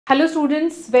Hello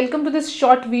students, welcome to this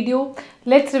short video.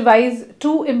 Let's revise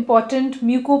two important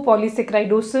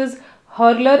mucopolysaccharidosis,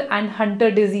 Hurler and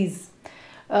Hunter disease.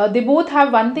 They both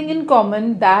have one thing in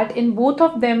common, that in both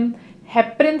of them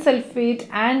heparin sulfate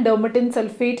and dermatan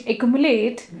sulfate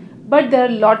accumulate, but there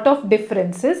are a lot of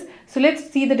differences. So let's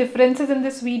see the differences in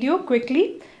this video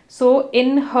quickly. So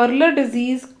in Hurler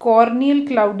disease, corneal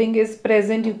clouding is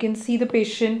present. You can see the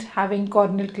patient having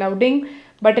corneal clouding.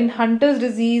 But in Hunter's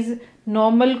disease,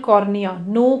 normal cornea,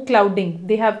 no clouding.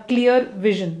 They have clear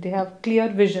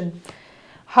vision.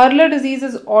 Hurler disease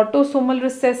is autosomal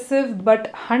recessive,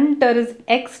 but Hunter is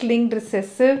X-linked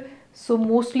recessive. So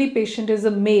mostly patient is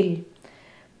a male.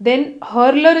 Then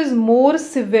Hurler is more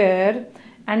severe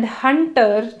and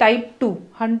Hunter type 2.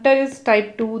 Hunter is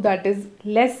type 2, that is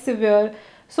less severe.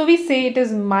 So we say it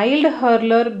is mild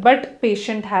Hurler, but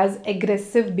patient has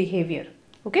aggressive behavior.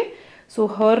 Okay. So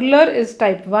Hurler is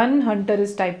type 1, Hunter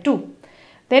is type 2.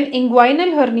 Then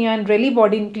inguinal hernia and Rayleigh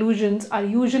body inclusions are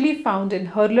usually found in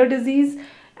Hurler disease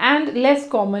and less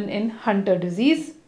common in Hunter disease.